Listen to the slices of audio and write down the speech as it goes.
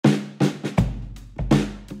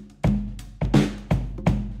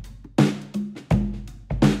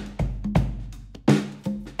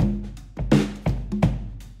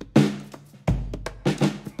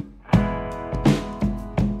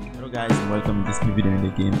in this new video in the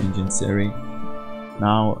game engine series.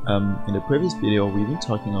 Now in the previous video we've been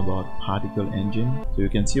talking about particle engine. So you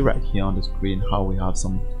can see right here on the screen how we have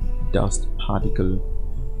some dust particle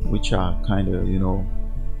which are kind of you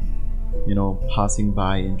know passing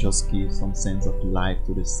by and just give some sense of life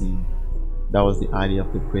to the scene. That was the idea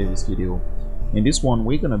of the previous video. In this one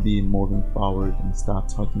we're gonna be moving forward and start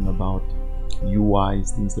talking about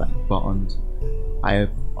UIs, things like buttons. I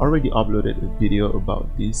have already uploaded a video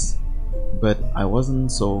about this, but I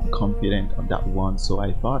wasn't so confident on that one, so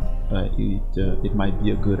I thought it might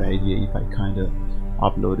be a good idea if I kind of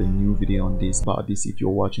upload a new video on this. About this, if you're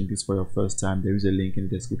watching this for your first time, there is a link in the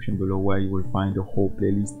description below where you will find the whole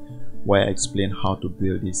playlist where I explain how to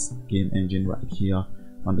build this game engine right here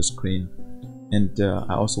on the screen. And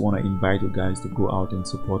I also want to invite you guys to go out and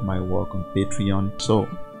support my work on Patreon. So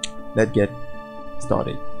let's get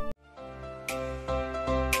started.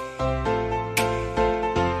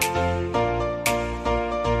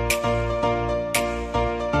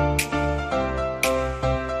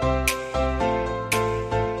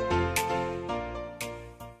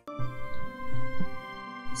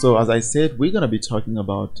 So as I said, we're gonna be talking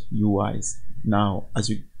about UIs. Now, as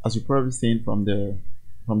you probably seen from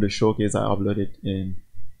the showcase I uploaded in,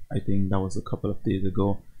 I think that was a couple of days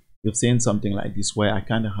ago, you've seen something like this where I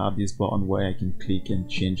kind of have this button where I can click and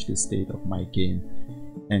change the state of my game.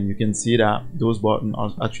 And you can see that those buttons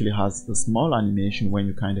actually has a small animation when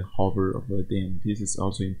you kind of hover over them. This is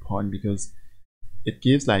also important because it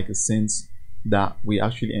gives like a sense that we're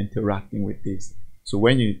actually interacting with this. So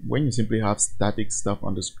when you simply have static stuff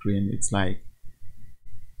on the screen, it's like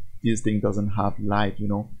this thing doesn't have life, you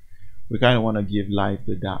know. We kind of want to give life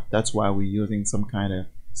to that. That's why we're using some kind of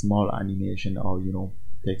small animation or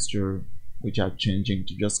texture which are changing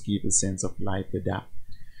to just give a sense of life to that.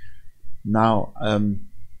 Now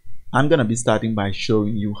I'm gonna be starting by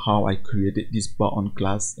showing you how I created this button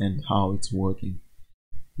class and how it's working.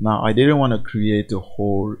 Now I didn't want to create a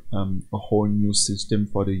whole new system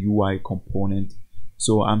for the UI component,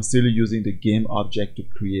 so I'm still using the game object to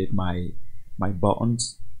create my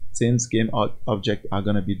buttons. Since game objects are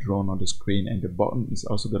going to be drawn on the screen and the button is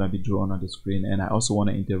also going to be drawn on the screen, and I also want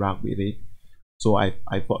to interact with it, so I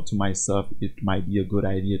thought to myself it might be a good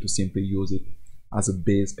idea to simply use it as a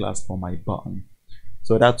base class for my button.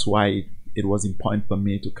 So that's why it was important for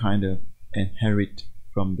me to kind of inherit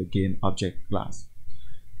from the game object class.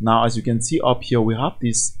 Now as you can see up here, we have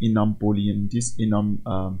this enum boolean,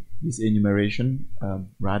 this enumeration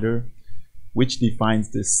rather, which defines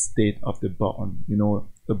the state of the button.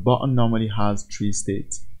 The button normally has three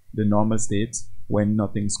states. The normal state, when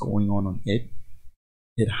nothing's going on it.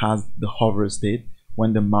 It has the hover state,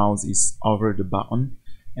 when the mouse is over the button,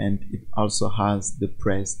 and it also has the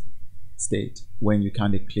press state, when you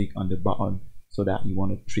kind of click on the button so that you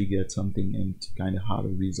want to trigger something and kind of have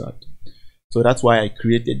a result. So that's why I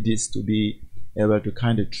created this, to be able to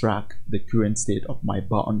kind of track the current state of my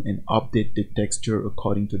button and update the texture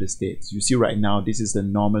according to the states. You see right now this is the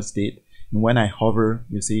normal state, and when I hover,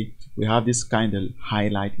 you see we have this kind of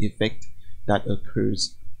highlight effect that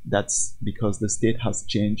occurs. That's because the state has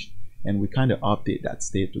changed, and we kind of update that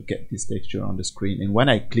state to get this texture on the screen. And when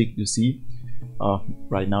I click, you see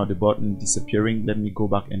right now the button disappearing. Let me go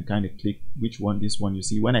back and kind of click which one. This one, you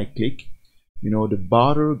see when I click, the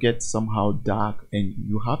border gets somehow dark, and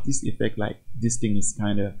you have this effect like this thing is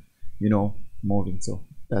kind of moving. So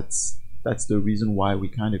that's the reason why we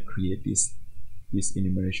kind of create this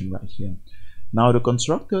enumeration right here. Now the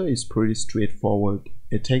constructor is pretty straightforward.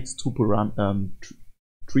 It takes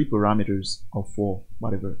three parameters or four,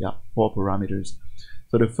 whatever, yeah, 4 parameters.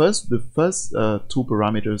 So the first two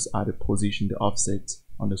parameters are the position, the offset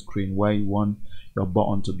on the screen, where you want your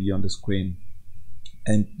button to be on the screen.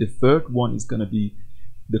 And the third one is going to be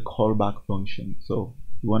the callback function. So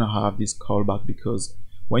you want to have this callback because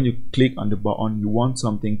when you click on the button, you want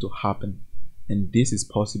something to happen, and this is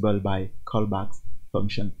possible by callback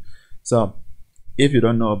function. So if you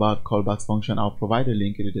don't know about callback function, I'll provide a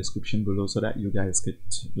link in the description below so that you guys could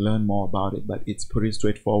learn more about it, but it's pretty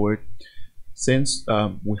straightforward. Since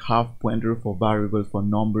we have pointer for variables, for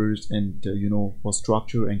numbers, and for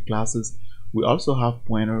structure and classes, we also have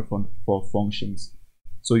pointer for functions.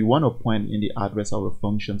 So you want to point in the address of a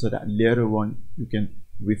function so that later on you can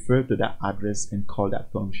refer to that address and call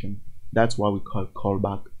that function. That's why we call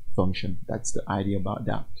callback function. That's the idea about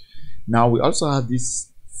that. Now we also have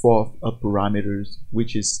these 4 parameters,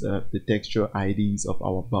 which is the texture IDs of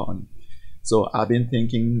our button. So I've been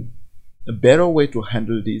thinking a better way to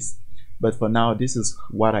handle this, but for now this is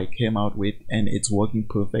what I came out with, and it's working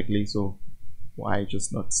perfectly, so why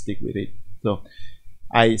just not stick with it. So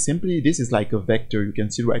this is like a vector. You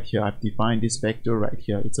can see right here, I've defined this vector right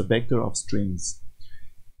here. It's a vector of strings.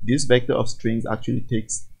 This vector of strings actually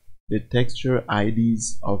takes the texture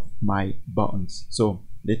IDs of my buttons. So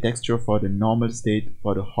the texture for the normal state,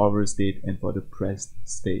 for the hover state, and for the pressed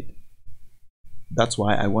state. That's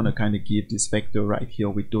why I want to kind of give this vector right here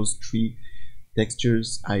with those three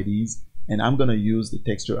textures IDs, and I'm gonna use the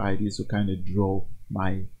texture IDs to kind of draw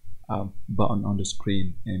my button on the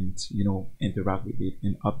screen and interact with it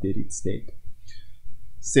and update its state.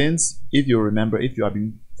 Since if you remember, if you have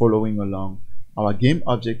been following along, our game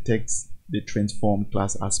object takes the transform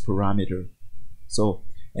class as parameter. So,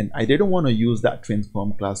 and I didn't want to use that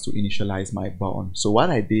transform class to initialize my button. So what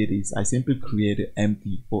I did is I simply created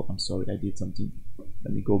empty. Oh, I'm sorry, I did something.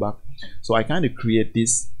 Let me go back. So I kind of create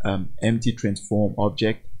this empty transform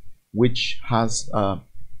object, which has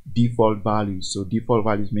default values. So default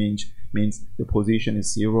values means the position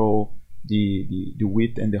is 0, the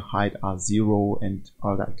width and the height are 0, and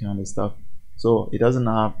all that kind of stuff. So it doesn't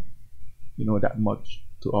have that much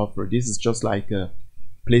to offer. This is just like a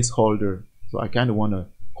placeholder. So I kind of want to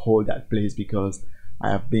hold that place because I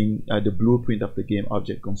have been the blueprint of the game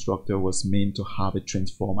object constructor was meant to have a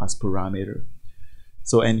transform as parameter.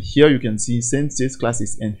 So, and here you can see, since this class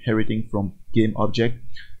is inheriting from game object,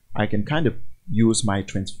 I can kind of use my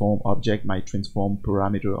transform object, my transform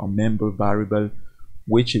parameter or member variable,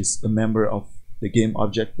 which is a member of the game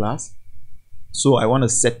object class. So I want to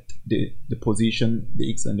set the position,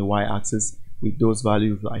 the X and the Y axis with those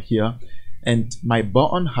values right here. And my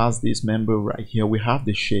button has this member right here. We have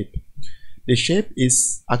the shape. The shape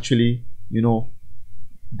is actually,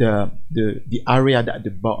 the area that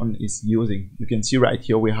the button is using. You can see right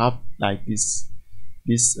here we have like this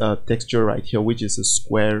texture right here, which is a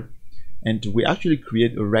square, and we actually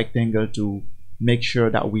create a rectangle to make sure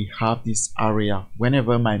that we have this area.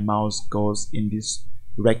 Whenever my mouse goes in this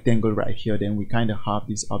rectangle right here, then we kind of have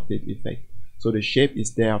this update effect. So the shape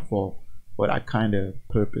is there for that kind of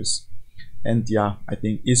purpose. And yeah, I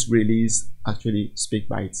think its release actually speak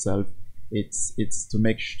by itself. It's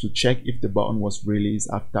to check if the button was released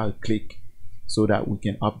after a click, so that we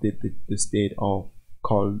can update the state or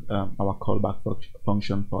call our callback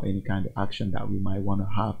function for any kind of action that we might want to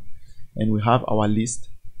have. And we have our list,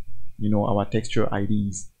 our texture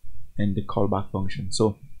IDs and the callback function.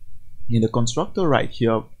 So in the constructor right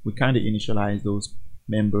here, we kind of initialize those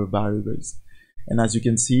member variables, and as you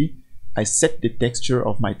can see, I set the texture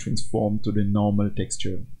of my transform to the normal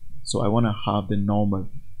texture. So I want to have the normal,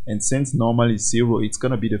 and since normal is 0, it's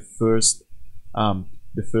gonna be the first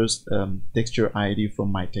texture ID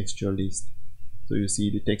from my texture list. So you see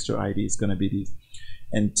the texture ID is gonna be this.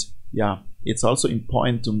 And yeah, it's also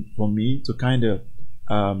important for me to kind of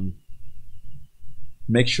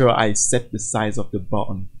make sure I set the size of the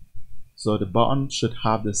button. So the button should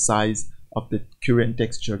have the size of the current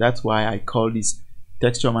texture. That's why I call this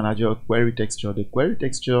texture manager query texture. The query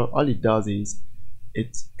texture, all it does is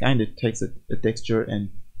it kind of takes a texture and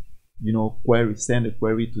send a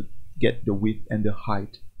query to get the width and the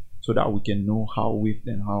height, so that we can know how width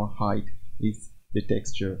and how height is the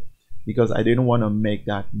texture. Because I didn't want to make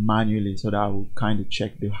that manually, so that I would kind of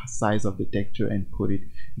check the size of the texture and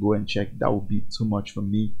go and check. That would be too much for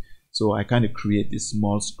me. So I kind of create this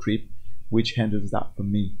small script which handles that for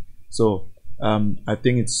me. So I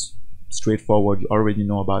think it's straightforward. You already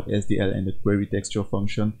know about SDL and the query texture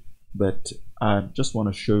function, but I just want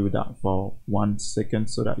to show you that for 1 second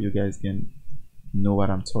so that you guys can know what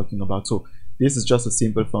I'm talking about. So this is just a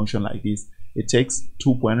simple function like this. It takes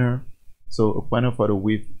 2 pointers, so a pointer for the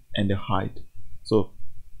width and the height. So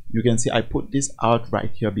you can see I put this out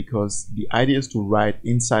right here because the idea is to write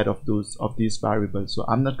inside of these variables. So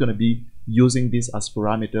I'm not going to be using this as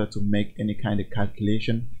parameter to make any kind of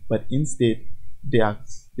calculation, but instead they are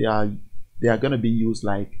going to be used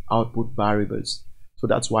like output variables. So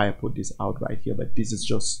that's why I put this out right here, but this is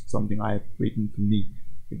just something I've written for me.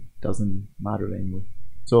 It doesn't matter anyway.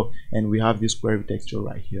 So, and we have this query texture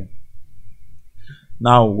right here.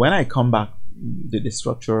 Now when I come back, the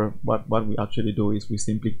structure, what we actually do is we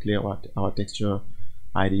simply clear our texture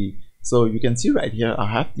ID. So you can see right here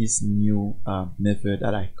I have this new method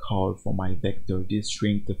that I call for my vector, this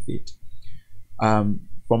shrink to fit.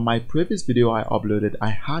 From my previous video I uploaded, I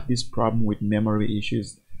had this problem with memory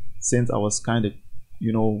issues since I was kind of,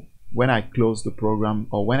 when I closed the program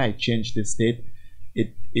or when I changed the state,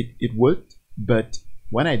 it worked, but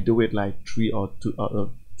when I do it like 3 or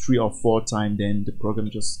 4 times, then the program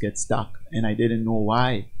just gets stuck, and I didn't know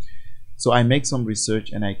why. So I make some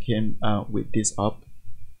research and I came with this up.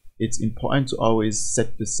 It's important to always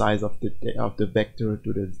set the size of the vector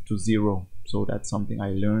to 0. So that's something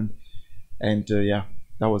I learned, and yeah,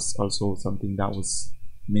 that was also something that was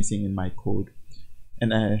missing in my code,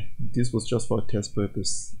 and this was just for test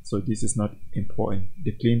purpose, so this is not important.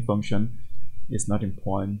 The clean function is not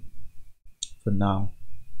important for now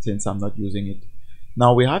since I'm not using it.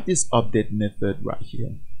 Now we have this update method right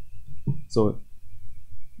here, so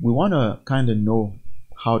we want to kind of know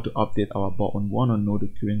how to update our button. We want to know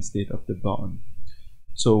the current state of the button.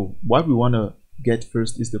 So what we want to get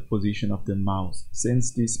first is the position of the mouse.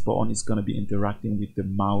 Since this button is going to be interacting with the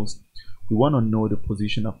mouse, we want to know the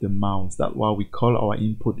position of the mouse. That's why we call our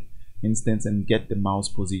input instance and get the mouse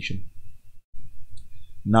position.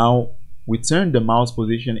 Now we turn the mouse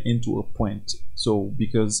position into a point. So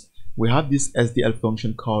because we have this SDL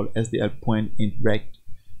function called SDL point int rect.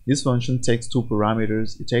 This function takes two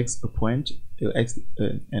parameters. It takes a point,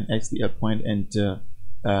 an XDL point, and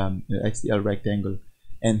an XDL rectangle.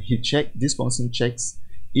 And this function checks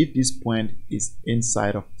if this point is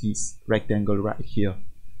inside of this rectangle right here.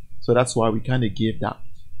 So that's why we kind of give that.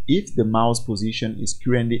 If the mouse position is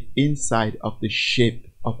currently inside of the shape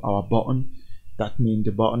of our button, that means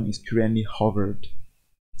the button is currently hovered.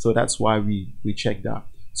 So that's why we check that.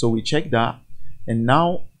 So we check that, and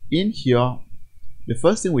now in here, the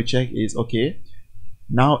first thing we check is, okay,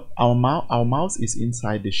 now our mouse is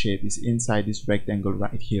inside the shape, is inside this rectangle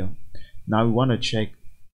right here. Now we want to check,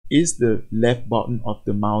 is the left button of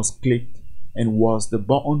the mouse clicked and was the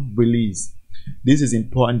button released? This is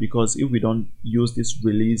important because if we don't use this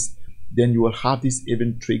release, then you will have this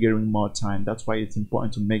event triggering more time. That's why it's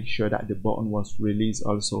important to make sure that the button was released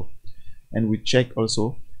also. And we check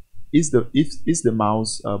also, is the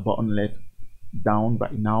mouse button left down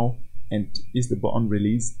right now, and is the button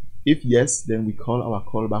released? If yes, then we call our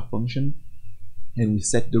callback function and we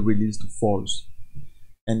set the release to false.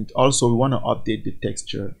 And also we want to update the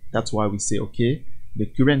texture. That's why we say, okay, the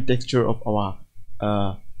current texture of our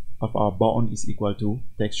button is equal to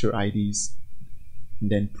texture IDs and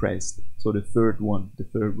then pressed. So the third one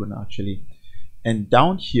actually. And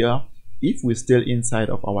down here, if we're still inside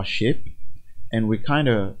of our shape and we kind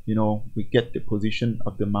of, we get the position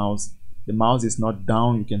of the mouse is not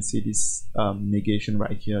down, you can see this negation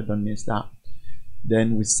right here, don't miss that.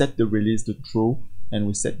 Then we set the release to true and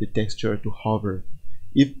we set the texture to hover.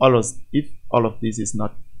 If all of this is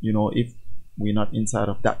not, if we're not inside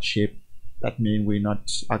of that shape, that means we're not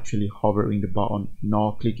actually hovering the button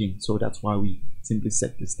nor clicking. So that's why we simply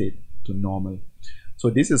set the state to normal. So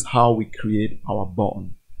this is how we create our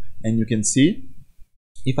button. And you can see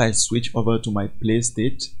if I switch over to my play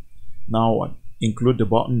state, now I include the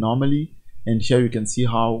button normally, and here you can see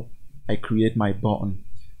how I create my button.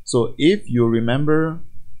 So if you remember,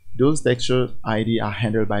 those texture ID are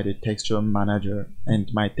handled by the texture manager,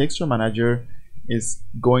 and my texture manager is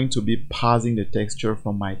going to be parsing the texture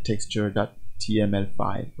from my texture.tml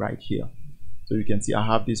file right here. So you can see I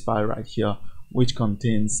have this file right here which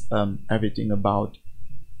contains everything about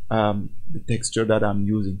the texture that I'm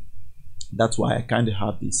using. That's why I kind of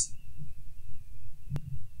have this.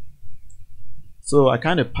 So I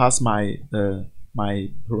kind of pass my my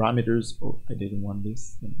parameters. Oh, I didn't want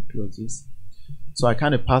this. Let me close this. So I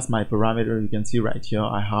kind of pass my parameter. You can see right here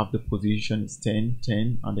I have the position is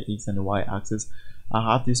 10 on the x and the y axis.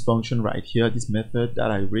 I have this function right here, this method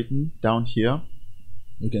that I written down here.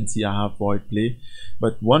 You can see I have void play.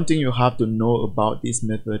 But one thing you have to know about this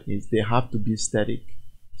method is they have to be static.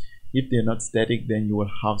 If they're not static, then you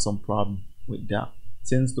will have some problem with that,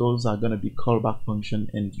 since those are going to be callback function,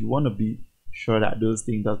 and you want to be sure that those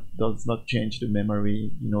things does not change the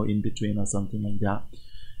memory, in between or something like that.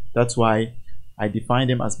 That's why I define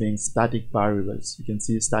them as being static variables. You can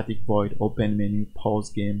see static void, open menu, pause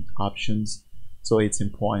game, options. So it's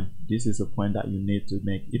important. This is a point that you need to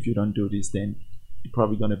make. If you don't do this, then you're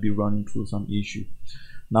probably going to be running through some issue.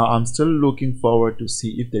 Now I'm still looking forward to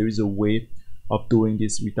see if there is a way of doing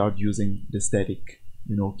this without using the static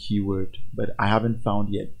keyword, but I haven't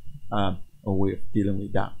found yet a way of dealing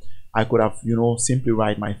with that. I could have simply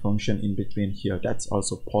write my function in between here. That's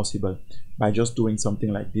also possible by just doing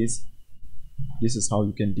something like this. This is how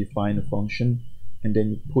you can define a function, and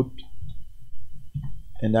then you put,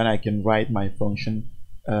 and then I can write my function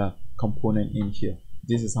component in here.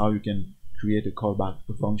 This is how you can create a callback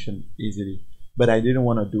function easily, but I didn't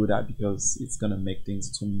want to do that because it's gonna make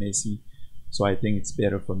things too messy. So I think it's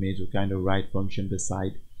better for me to kind of write function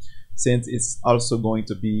beside, since it's also going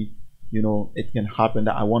to be, it can happen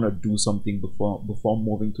that I want to do something before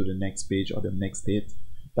moving to the next page or the next state.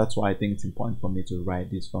 That's why I think it's important for me to write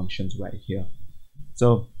these functions right here.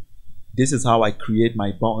 So this is how I create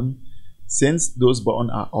my button. Since those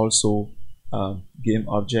buttons are also game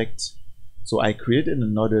objects, so I created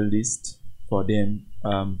another list for them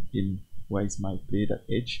in where is my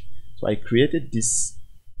play.h. So I created this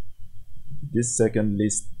second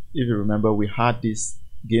list. If you remember, we had this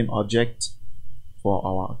game object for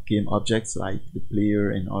our game objects like the player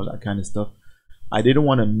and all that kind of stuff. I didn't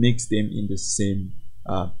want to mix them in the same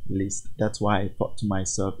list. That's why I thought to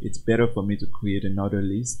myself, it's better for me to create another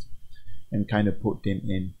list and kind of put them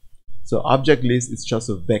in. So object list is just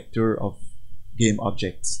a vector of game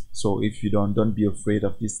objects. So if you don't be afraid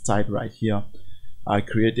of this type right here. I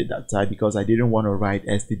created that type because I didn't want to write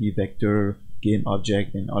std vector game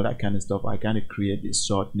object and all that kind of stuff. I kind of create this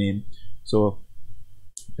short name. So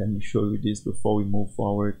let me show you this before we move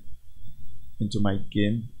forward into my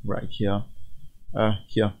game right here.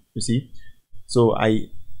 Here you see, so I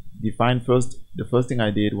defined the first thing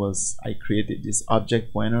I did was I created this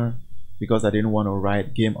object pointer because I didn't want to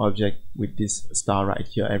write game object with this star right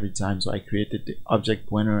here every time. So I created the object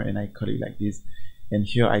pointer and I cut it like this, and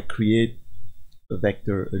here I create a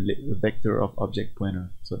vector of object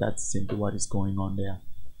pointer. So that's simply what is going on there.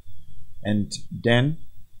 And then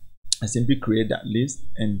I simply create that list,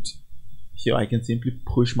 and here I can simply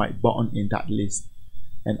push my button in that list,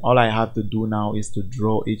 and all I have to do now is to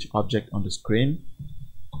draw each object on the screen.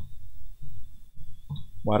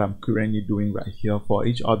 What I'm currently doing right here, for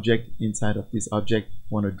each object inside of this object I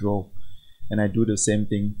want to draw, and I do the same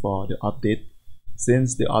thing for the update.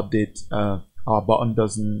 Since the update our button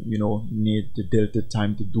doesn't need the delta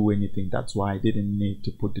time to do anything, that's why I didn't need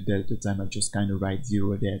to put the delta time. I just kind of write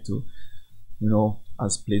 0 there to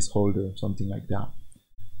as placeholder, something like that.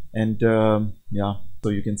 And yeah, so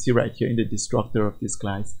you can see right here in the destructor of this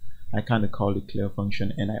class, I kind of call the clear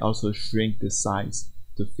function, and I also shrink the size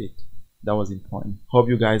to fit. That was important. Hope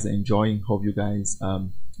you guys are enjoying. Hope you guys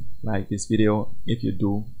like this video. If you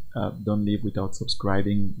do, don't leave without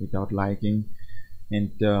subscribing, without liking.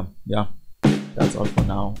 And yeah, that's all for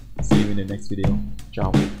now. See you in the next video.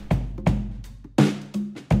 Ciao.